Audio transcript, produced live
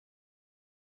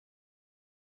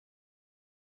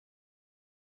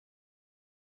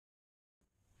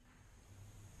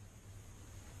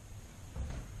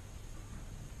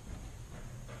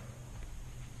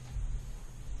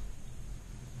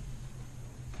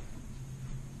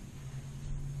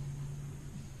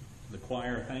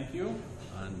choir, thank you.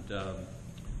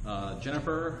 And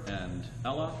Jennifer and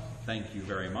Ella, thank you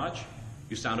very much.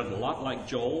 You sounded a lot like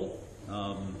Joel.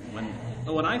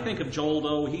 When I think of Joel,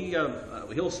 though,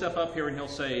 he'll step up here and he'll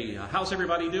say, "How's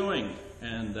everybody doing?"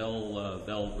 And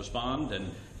they'll respond, and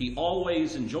he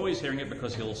always enjoys hearing it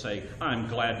because he'll say, "I'm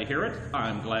glad to hear it.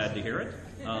 I'm glad to hear it."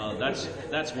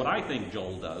 That's what I think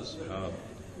Joel does.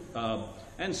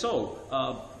 And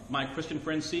so, my Christian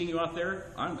friends, seeing you out there,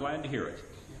 I'm glad to hear it.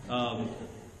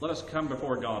 Let us come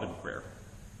before God in prayer.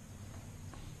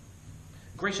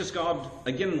 Gracious God,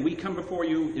 again, we come before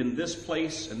you in this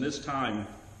place and this time,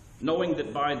 knowing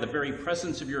that by the very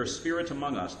presence of your Spirit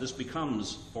among us, this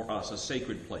becomes for us a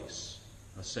sacred place,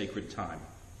 a sacred time.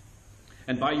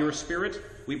 And by your Spirit,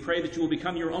 we pray that you will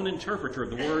become your own interpreter of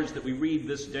the words that we read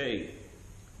this day.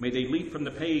 May they leap from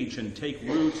the page and take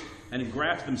root and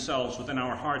engraft themselves within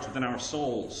our hearts, within our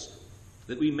souls,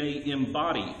 that we may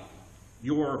embody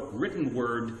your written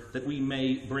word, that we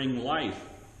may bring life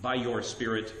by your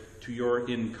Spirit to your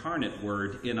incarnate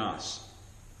word in us.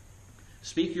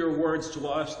 Speak your words to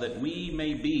us that we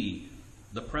may be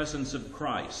the presence of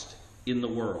Christ in the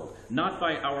world, not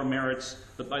by our merits,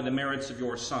 but by the merits of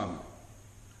your Son,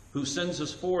 who sends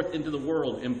us forth into the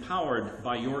world empowered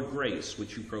by your grace,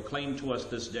 which you proclaim to us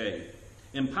this day,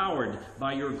 empowered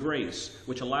by your grace,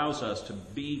 which allows us to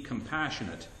be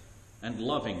compassionate and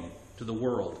loving to the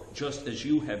world, just as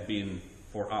you have been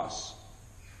for us.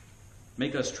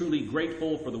 Make us truly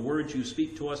grateful for the words you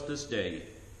speak to us this day.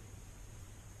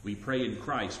 We pray in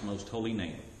Christ's most holy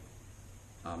name.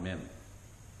 Amen.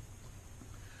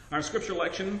 Our scripture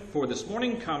lection for this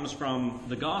morning comes from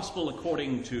the Gospel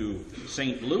according to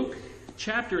St. Luke,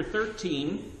 chapter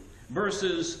 13,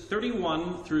 verses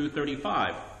 31 through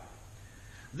 35.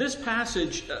 This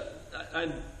passage,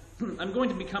 I'm going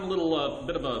to become a little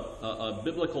bit of a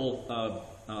biblical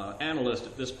analyst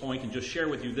at this point and just share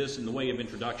with you this in the way of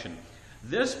introduction.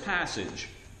 This passage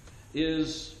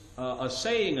is a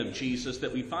saying of Jesus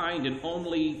that we find in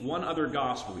only one other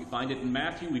gospel. We find it in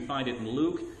Matthew, we find it in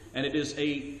Luke, and it is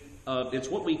it's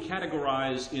what we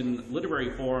categorize in literary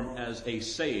form as a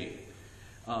saying.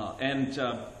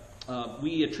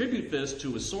 We attribute this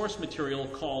to a source material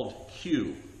called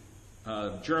Q,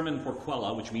 German for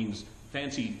Quelle, which means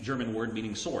fancy German word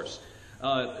meaning source.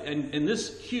 And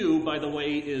this Q, by the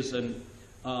way, is a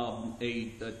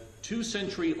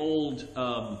 2-century-old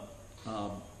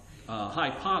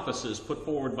hypothesis put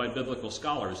forward by biblical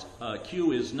scholars.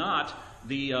 Q is not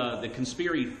the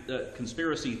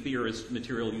conspiracy theorist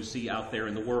material you see out there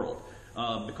in the world,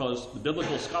 because the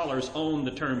biblical scholars owned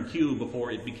the term Q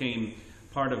before it became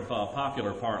part of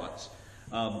popular parlance.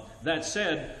 That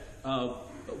said,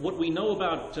 what we know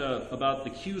about the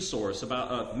Q source,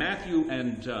 about Matthew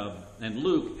and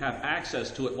Luke have access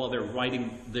to it while they're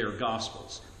writing their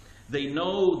Gospels. They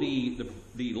know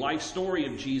the life story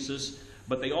of Jesus,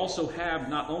 but they also have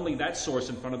not only that source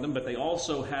in front of them, but they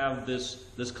also have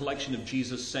this collection of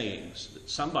Jesus' sayings.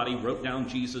 Somebody wrote down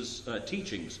Jesus'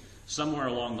 teachings somewhere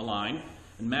along the line,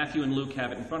 and Matthew and Luke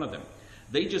have it in front of them.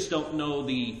 They just don't know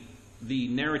the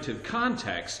narrative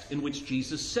context in which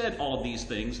Jesus said all of these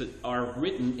things that are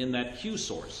written in that Q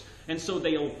source. And so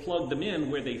they'll plug them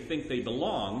in where they think they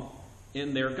belong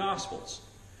in their Gospels.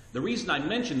 The reason I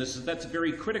mention this is that's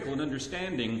very critical in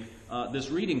understanding this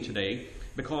reading today,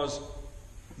 because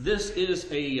this is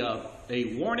a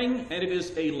warning and it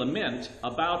is a lament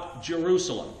about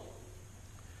Jerusalem.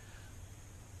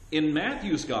 In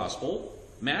Matthew's Gospel,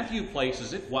 Matthew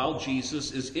places it while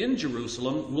Jesus is in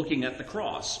Jerusalem looking at the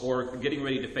cross, or getting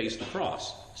ready to face the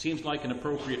cross. Seems like an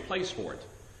appropriate place for it.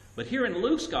 But here in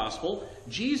Luke's Gospel,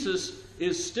 Jesus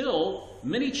is still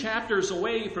many chapters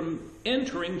away from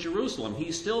entering Jerusalem.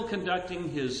 He's still conducting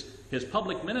his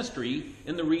public ministry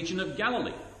in the region of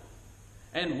Galilee.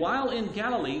 And while in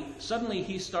Galilee, suddenly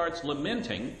he starts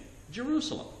lamenting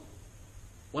Jerusalem.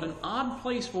 What an odd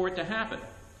place for it to happen.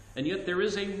 And yet there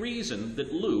is a reason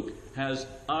that Luke has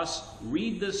us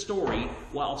read this story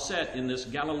while set in this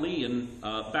Galilean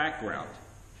background.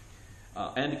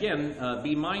 And again,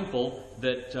 be mindful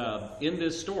that in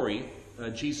this story,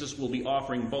 Jesus will be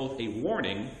offering both a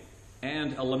warning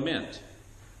and a lament.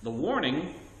 The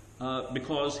warning,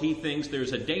 because he thinks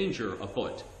there's a danger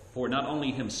afoot for not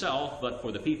only himself, but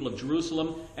for the people of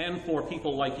Jerusalem and for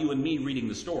people like you and me reading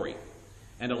the story.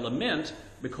 And a lament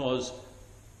because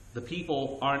the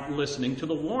people aren't listening to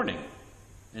the warning.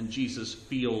 And Jesus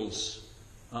feels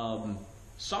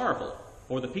sorrowful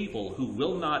for the people who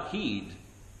will not heed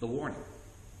the warning.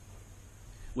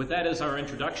 With that as our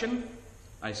introduction,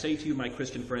 I say to you, my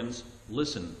Christian friends,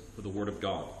 listen for the word of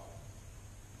God.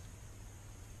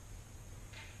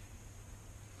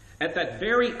 At that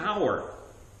very hour,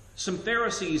 some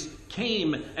Pharisees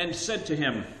came and said to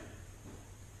him,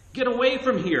 "Get away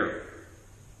from here,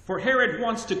 for Herod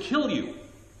wants to kill you."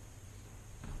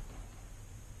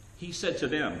 He said to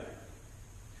them,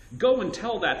 "Go and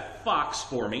tell that fox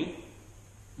for me,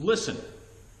 'Listen,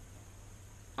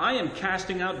 I am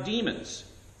casting out demons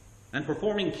and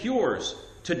performing cures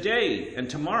today and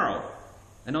tomorrow,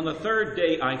 and on the third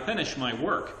day I finish my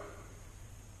work.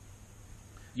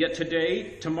 Yet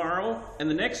today, tomorrow, and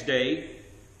the next day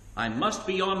I must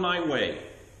be on my way,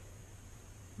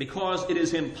 because it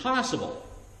is impossible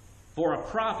for a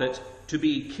prophet to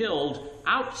be killed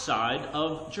outside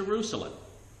of Jerusalem.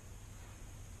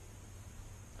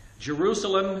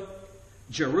 Jerusalem,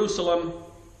 Jerusalem,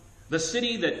 the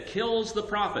city that kills the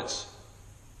prophets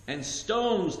and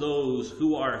stones those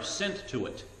who are sent to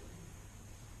it.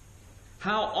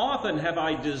 How often have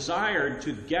I desired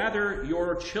to gather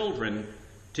your children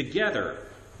together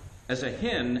as a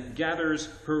hen gathers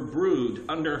her brood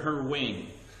under her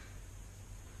wing,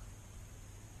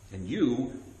 and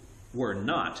you were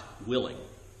not willing.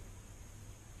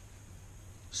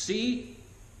 See,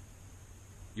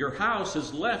 your house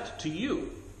is left to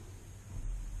you.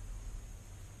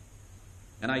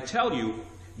 And I tell you,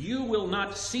 you will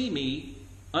not see me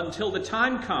until the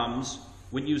time comes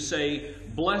when you say,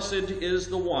 'Blessed is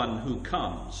the one who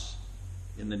comes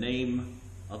in the name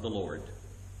of the Lord.'"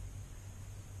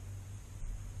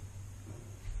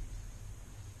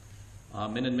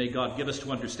 Amen, and may God give us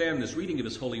to understand this reading of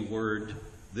his holy word.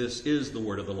 This is the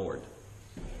word of the Lord.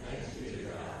 Thanks be to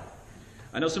God.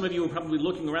 I know some of you are probably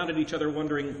looking around at each other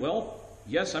wondering, well,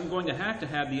 yes, I'm going to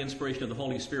have the inspiration of the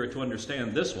Holy Spirit to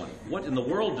understand this one. What in the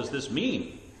world does this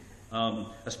mean?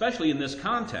 Especially in this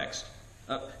context.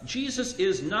 Jesus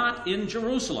is not in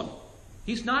Jerusalem.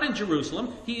 He's not in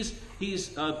Jerusalem. He's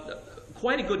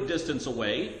quite a good distance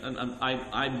away.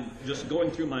 I'm just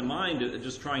going through my mind,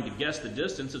 just trying to guess the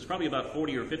distance. It's probably about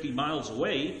 40 or 50 miles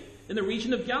away in the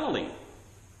region of Galilee.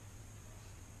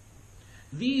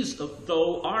 These,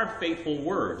 though, are faithful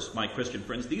words, my Christian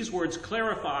friends. These words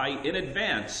clarify in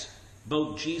advance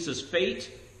both Jesus' fate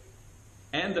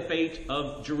and the fate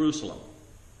of Jerusalem.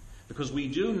 Because we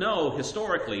do know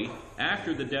historically,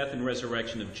 after the death and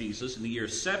resurrection of Jesus in the year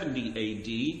 70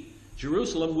 A.D.,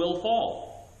 Jerusalem will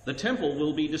fall. The temple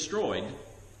will be destroyed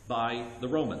by the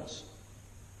Romans.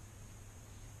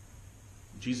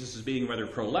 Jesus is being rather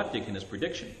proleptic in his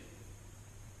prediction.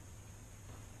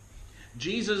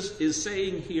 Jesus is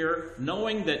saying here,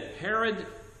 knowing that Herod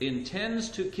intends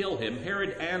to kill him,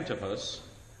 Herod Antipas,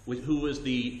 who is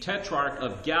the tetrarch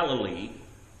of Galilee,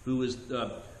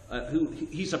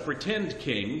 he's a pretend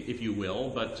king, if you will,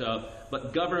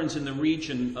 but governs in the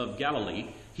region of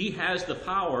Galilee. He has the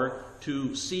power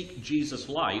to seek Jesus'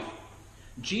 life.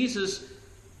 Jesus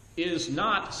is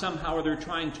not somehow or other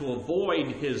trying to avoid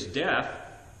his death.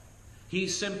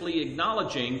 He's simply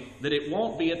acknowledging that it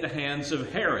won't be at the hands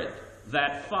of Herod,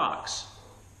 that fox.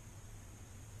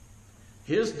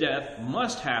 His death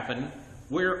must happen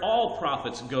where all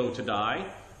prophets go to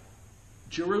die,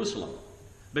 Jerusalem.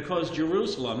 Because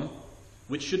Jerusalem,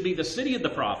 which should be the city of the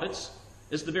prophets,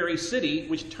 is the very city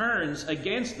which turns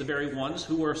against the very ones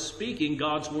who are speaking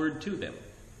God's word to them.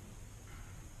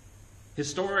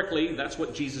 Historically, that's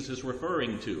what Jesus is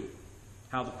referring to,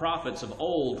 how the prophets of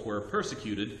old were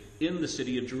persecuted in the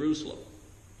city of Jerusalem.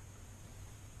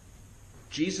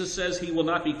 Jesus says he will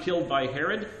not be killed by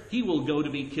Herod. He will go to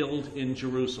be killed in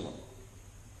Jerusalem.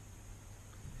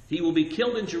 He will be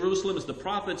killed in Jerusalem as the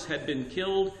prophets had been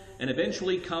killed, and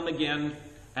eventually come again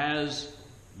as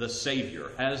the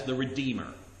Savior, as the Redeemer.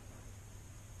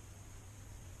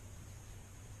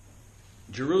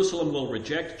 Jerusalem will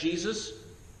reject Jesus.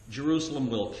 Jerusalem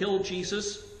will kill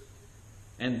Jesus,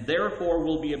 and therefore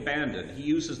will be abandoned. He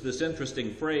uses this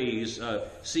interesting phrase,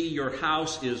 "See, your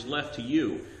house is left to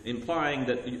you," implying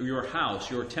that your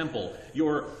house, your temple,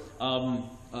 your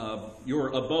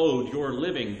abode, your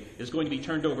living is going to be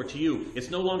turned over to you. It's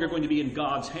no longer going to be in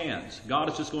God's hands. God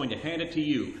is just going to hand it to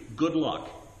you. Good luck.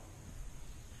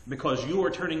 Because you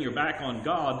are turning your back on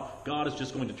God, God is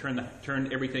just going to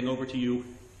turn everything over to you.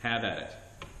 Have at it.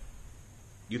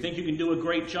 You think you can do a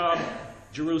great job,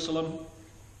 Jerusalem?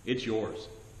 It's yours.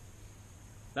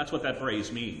 That's what that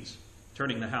phrase means,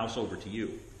 turning the house over to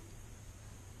you.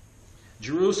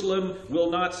 Jerusalem will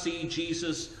not see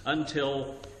Jesus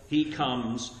until he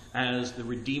comes as the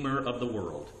Redeemer of the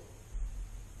world.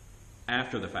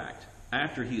 After the fact,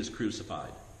 after he is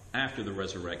crucified, after the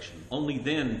resurrection. Only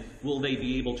then will they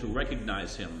be able to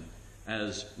recognize him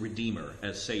as Redeemer,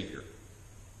 as Savior.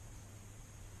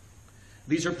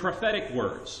 These are prophetic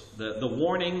words, the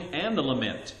warning and the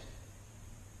lament.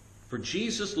 For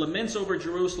Jesus laments over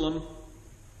Jerusalem,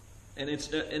 and it's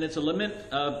a lament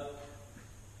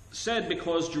said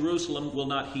because Jerusalem will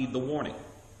not heed the warning.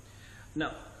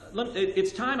 Now,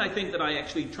 it's time, I think, that I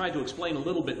actually try to explain a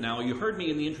little bit now. You heard me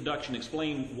in the introduction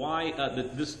explain why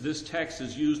this text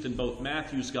is used in both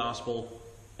Matthew's Gospel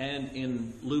and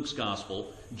in Luke's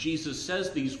Gospel. Jesus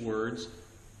says these words,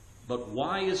 but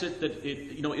why is it that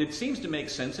it seems to make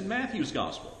sense in Matthew's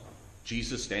Gospel.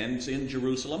 Jesus stands in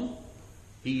Jerusalem.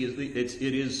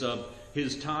 It is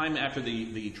his time after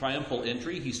the triumphal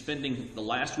entry. He's spending the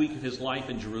last week of his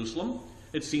life in Jerusalem.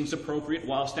 It seems appropriate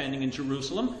while standing in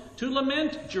Jerusalem to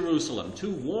lament Jerusalem, to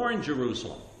warn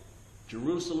Jerusalem.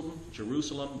 Jerusalem,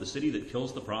 Jerusalem, the city that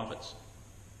kills the prophets.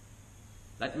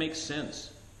 That makes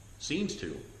sense. Seems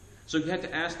to. So you have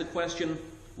to ask the question,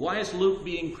 why is Luke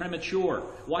being premature?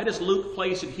 Why does Luke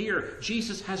place it here?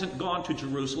 Jesus hasn't gone to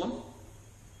Jerusalem.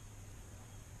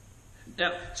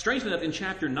 Now, strangely enough, in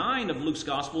chapter 9 of Luke's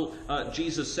Gospel,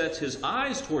 Jesus sets his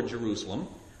eyes toward Jerusalem,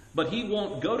 but he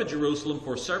won't go to Jerusalem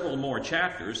for several more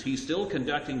chapters. He's still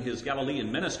conducting his Galilean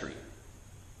ministry.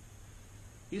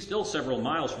 He's still several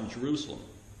miles from Jerusalem.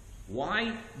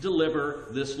 Why deliver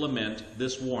this lament,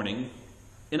 this warning,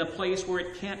 in a place where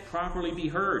it can't properly be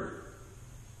heard?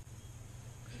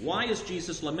 Why is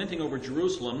Jesus lamenting over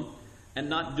Jerusalem and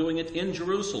not doing it in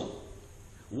Jerusalem?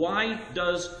 Why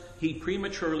does he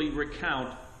prematurely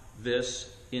recount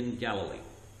this in Galilee?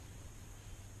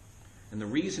 And the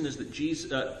reason is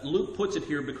that Luke puts it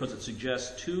here because it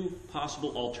suggests two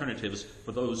possible alternatives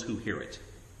for those who hear it,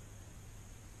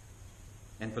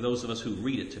 and for those of us who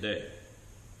read it today.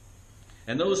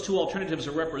 And those two alternatives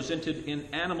are represented in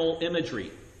animal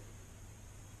imagery.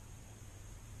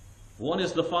 One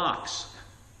is the fox.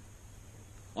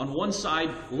 On one side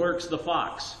lurks the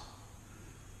fox.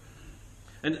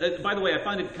 And by the way, I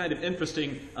find it kind of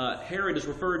interesting. Herod is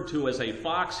referred to as a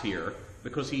fox here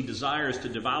because he desires to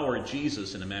devour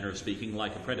Jesus, in a manner of speaking,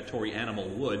 like a predatory animal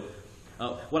would.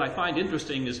 What I find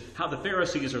interesting is how the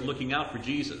Pharisees are looking out for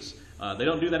Jesus. They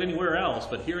don't do that anywhere else,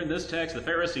 but here in this text, the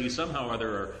Pharisees somehow or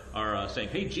other are saying,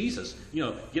 "Hey, Jesus,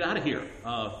 get out of here.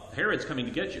 Herod's coming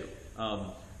to get you."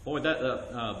 Boy,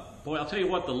 I'll tell you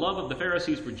what, the love of the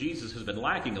Pharisees for Jesus has been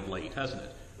lacking of late, hasn't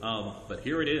it? But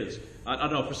here it is. I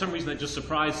don't know, for some reason that just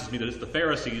surprises me that it's the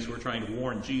Pharisees who are trying to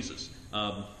warn Jesus.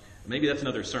 Maybe that's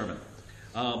another sermon.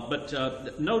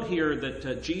 But note here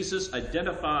that Jesus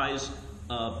identifies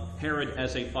Herod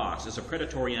as a fox, as a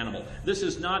predatory animal. This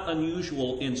is not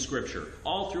unusual in Scripture.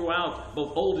 All throughout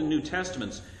both Old and New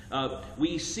Testaments,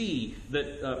 we see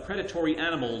that predatory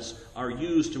animals are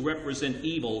used to represent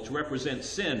evil, to represent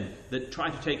sin, that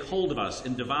try to take hold of us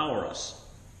and devour us.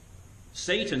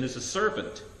 Satan is a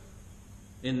serpent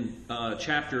in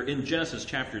Genesis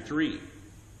chapter 3.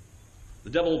 The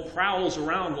devil prowls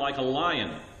around like a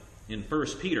lion in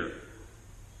 1 Peter.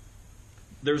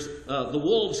 There's the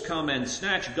wolves come and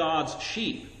snatch God's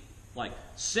sheep, like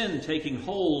sin taking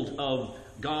hold of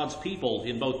God's people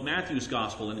in both Matthew's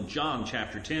Gospel and in John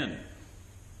chapter 10.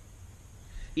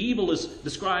 Evil is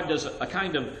described as a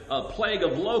kind of plague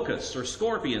of locusts or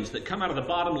scorpions that come out of the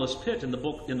bottomless pit in the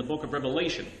book of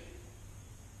Revelation.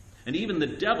 And even the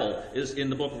devil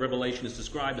in the book of Revelation is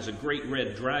described as a great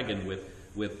red dragon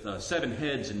with 7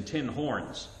 heads and 10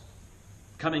 horns,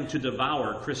 coming to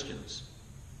devour Christians.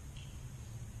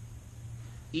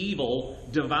 Evil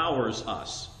devours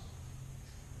us.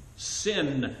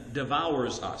 Sin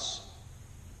devours us.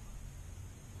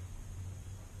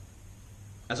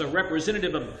 As a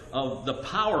representative of the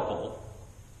powerful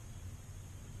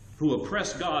who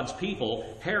oppress God's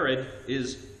people, Herod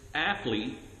is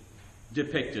aptly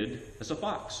depicted as a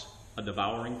fox, a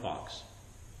devouring fox.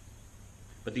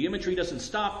 But the imagery doesn't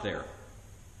stop there.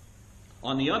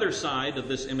 On the other side of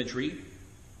this imagery,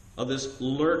 of this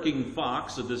lurking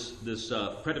fox, of this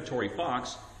predatory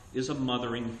fox, is a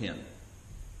mothering hen.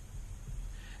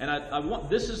 And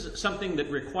this is something that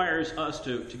requires us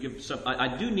to give some... I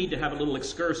do need to have a little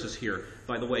excursus here,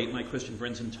 by the way, my Christian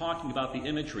friends, in talking about the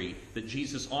imagery that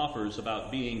Jesus offers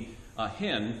about being a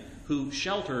hen who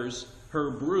shelters her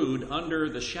brood under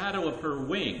the shadow of her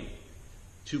wing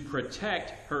to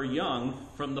protect her young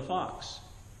from the fox.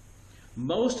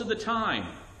 Most of the time,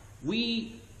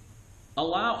 we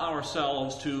allow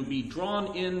ourselves to be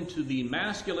drawn into the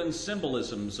masculine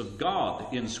symbolisms of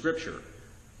God in Scripture,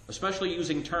 especially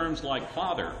using terms like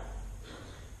Father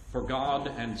for God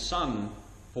and Son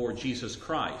for Jesus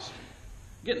Christ.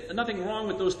 Again, nothing wrong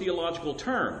with those theological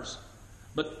terms,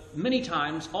 but many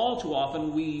times, all too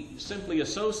often, we simply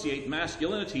associate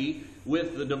masculinity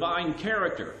with the divine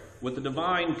character, with the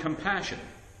divine compassion,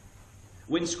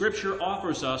 when Scripture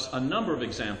offers us a number of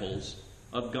examples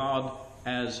of God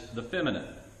as the feminine,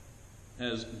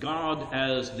 as God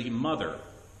as the mother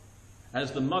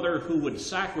who would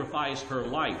sacrifice her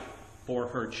life for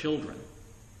her children.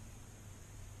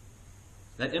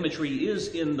 That imagery is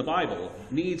in the Bible,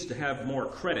 needs to have more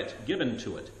credit given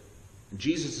to it.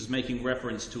 Jesus is making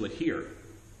reference to it here.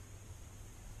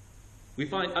 We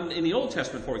find in the Old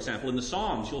Testament, for example, in the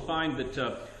Psalms, you'll find that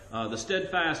the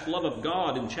steadfast love of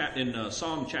God in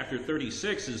Psalm chapter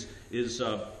 36 is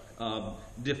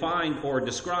defined or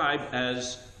described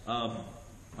as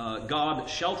God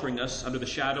sheltering us under the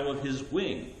shadow of his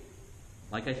wing,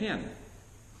 like a hen.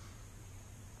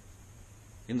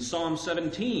 In Psalm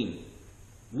 17,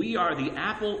 we are the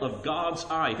apple of God's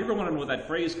eye. If you ever want to know where that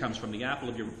phrase comes from, the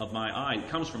apple of my eye, it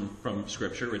comes from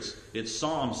Scripture. It's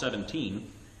Psalm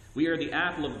 17. We are the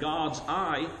apple of God's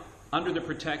eye under the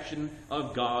protection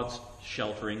of God's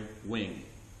sheltering wing.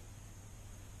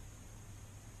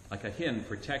 Like a hen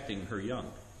protecting her young.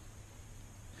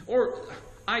 Or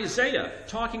Isaiah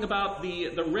talking about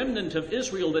the remnant of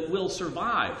Israel that will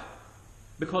survive,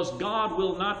 because God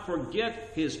will not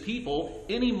forget his people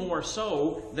any more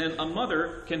so than a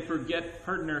mother can forget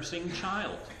her nursing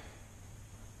child.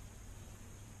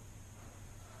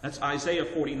 That's Isaiah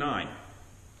 49.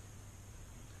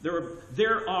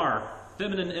 There are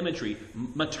feminine imagery,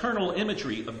 maternal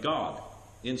imagery of God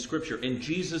in Scripture, and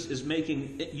Jesus is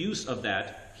making use of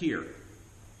that here.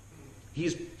 He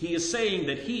is saying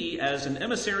that he, as an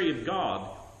emissary of God,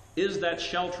 is that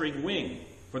sheltering wing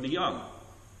for the young.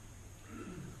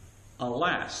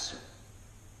 Alas,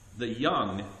 the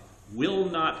young will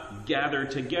not gather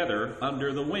together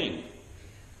under the wing.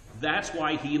 That's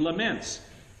why he laments.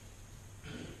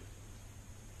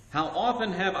 How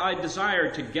often have I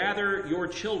desired to gather your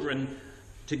children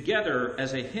together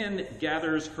as a hen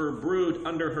gathers her brood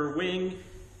under her wing,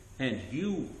 and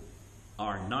you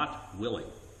are not willing.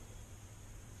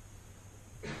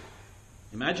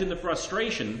 Imagine the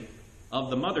frustration of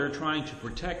the mother trying to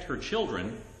protect her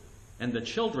children, and the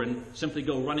children simply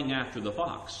go running after the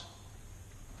fox.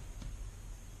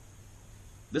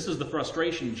 This is the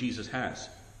frustration Jesus has.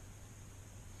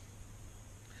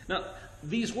 Now,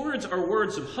 these words are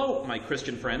words of hope, my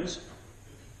Christian friends,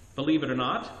 believe it or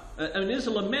not. It is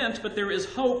a lament, but there is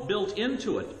hope built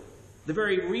into it. The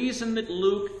very reason that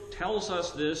Luke tells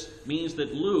us this means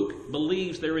that Luke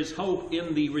believes there is hope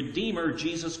in the Redeemer,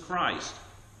 Jesus Christ.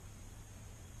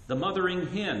 The mothering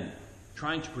hen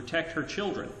trying to protect her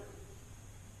children.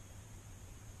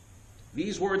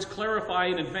 These words clarify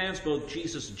in advance both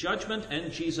Jesus' judgment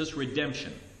and Jesus'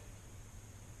 redemption.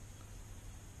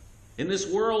 In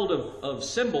this world of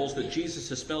symbols that Jesus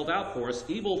has spelled out for us,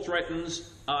 evil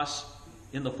threatens us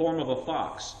in the form of a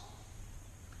fox.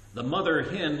 The mother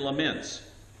hen laments.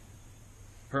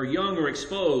 Her young are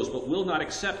exposed, but will not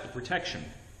accept the protection.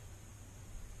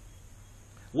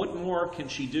 What more can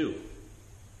she do?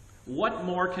 What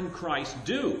more can Christ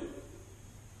do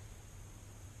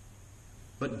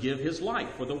but give his life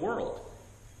for the world?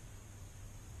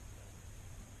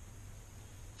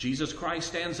 Jesus Christ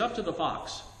stands up to the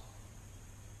fox.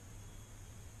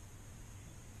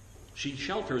 She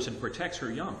shelters and protects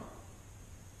her young.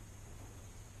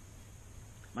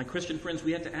 My Christian friends,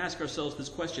 we have to ask ourselves this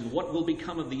question: what will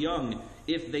become of the young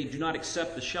if they do not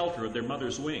accept the shelter of their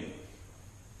mother's wing?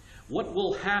 What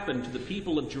will happen to the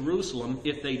people of Jerusalem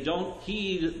if they don't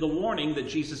heed the warning that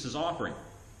Jesus is offering?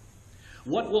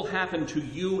 What will happen to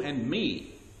you and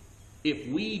me if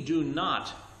we do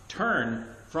not turn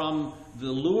from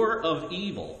the lure of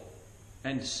evil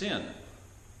and sin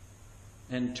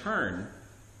and turn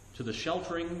to the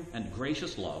sheltering and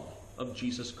gracious love of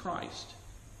Jesus Christ?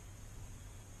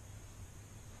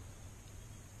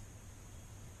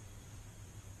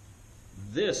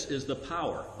 This is the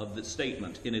power of the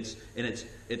statement in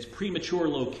its premature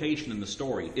location in the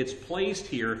story. It's placed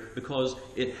here because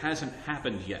it hasn't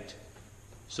happened yet,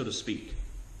 so to speak.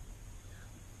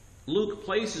 Luke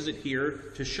places it here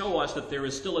to show us that there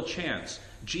is still a chance.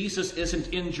 Jesus isn't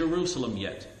in Jerusalem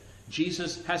yet.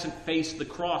 Jesus hasn't faced the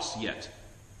cross yet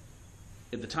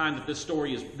at the time that this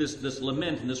story is, this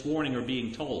lament and this warning are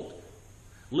being told.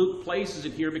 Luke places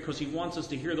it here because he wants us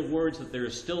to hear the words that there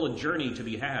is still a journey to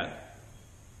be had.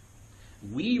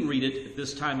 We read it at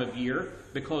this time of year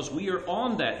because we are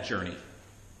on that journey.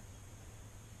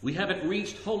 We haven't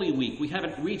reached Holy Week. We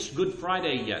haven't reached Good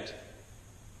Friday yet.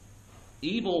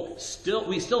 We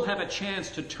still have a chance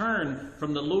to turn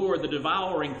from the lure, the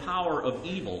devouring power of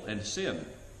evil and sin,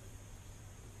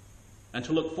 and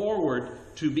to look forward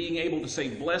to being able to say,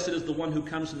 "Blessed is the one who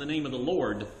comes in the name of the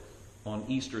Lord," on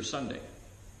Easter Sunday.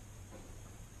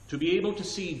 To be able to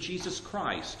see Jesus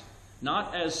Christ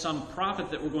Not as some prophet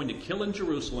that we're going to kill in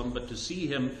Jerusalem, but to see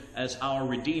him as our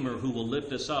Redeemer who will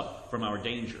lift us up from our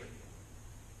danger.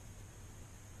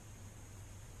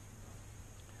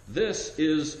 This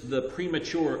is the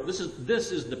premature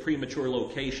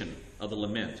location of the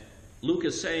lament. Luke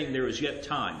is saying there is yet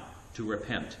time to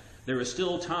repent. There is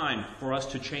still time for us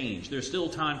to change. There's still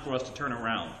time for us to turn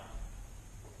around.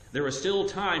 There is still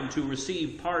time to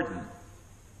receive pardon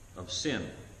of sin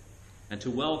and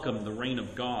to welcome the reign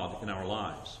of God in our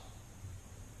lives.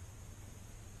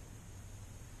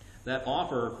 That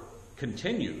offer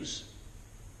continues.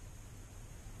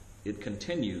 It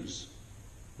continues.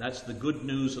 That's the good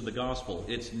news of the gospel.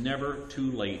 It's never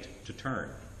too late to turn.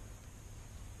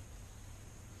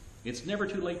 It's never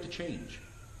too late to change.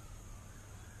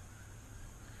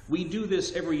 We do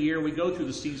this every year. We go through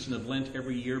the season of Lent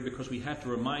every year because we have to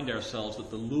remind ourselves that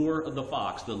the lure of the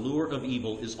fox, the lure of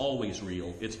evil, is always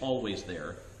real. It's always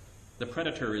there. The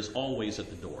predator is always at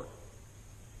the door.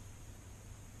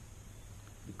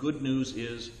 The good news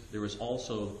is there is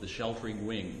also the sheltering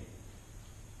wing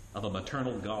of a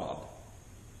maternal God.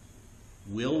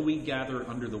 Will we gather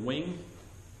under the wing,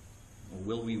 or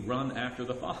will we run after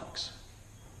the fox?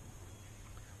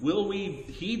 Will we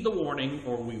heed the warning,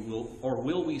 or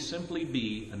will we simply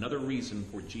be another reason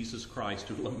for Jesus Christ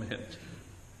to lament?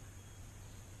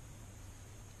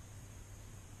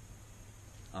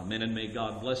 Amen, and may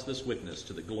God bless this witness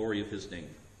to the glory of his name.